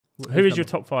Who is your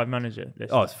top 5 manager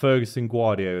list? Oh, it's Ferguson,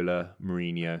 Guardiola,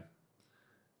 Mourinho.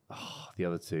 Oh, the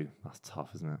other two. That's tough,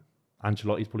 isn't it?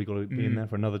 Ancelotti's probably got to be in there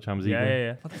for another Champions League.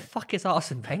 Yeah. What the fuck is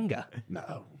Arsene Wenger?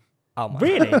 No. Oh my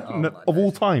Really? God. Oh, No, my of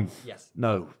all days. time? Yes.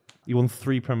 No. He won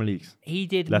 3 Premier Leagues. He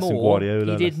did Less than more.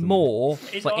 Guardiola, He did less than- more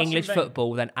Is for Arsene English Wenger-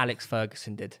 football than Alex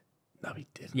Ferguson did. No, he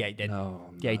didn't. Yeah, he did. No,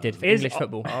 Yeah, he did for Is- English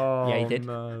football. Oh, Yeah, he did.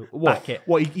 No. What? Back it.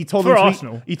 What? He told For them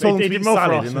Arsenal. To eat, he told They them to did eat more for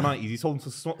salad in the Arsenal. 90s. He told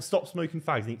them to stop smoking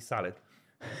fags and eat salad.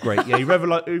 Great. Yeah, he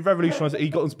revolutionised it. He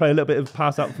got them to play a little bit of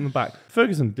pass out from the back.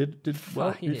 Ferguson did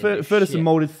well. He didn't do Ferguson shit.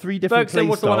 moulded 3 different Ferguson play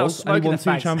was the one that was styles and he won 2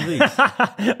 smoking the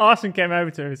Champions Leagues. Arsene came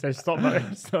over to him and said, stop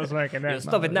smoking.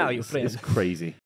 Stop it now, you're playing. It's crazy.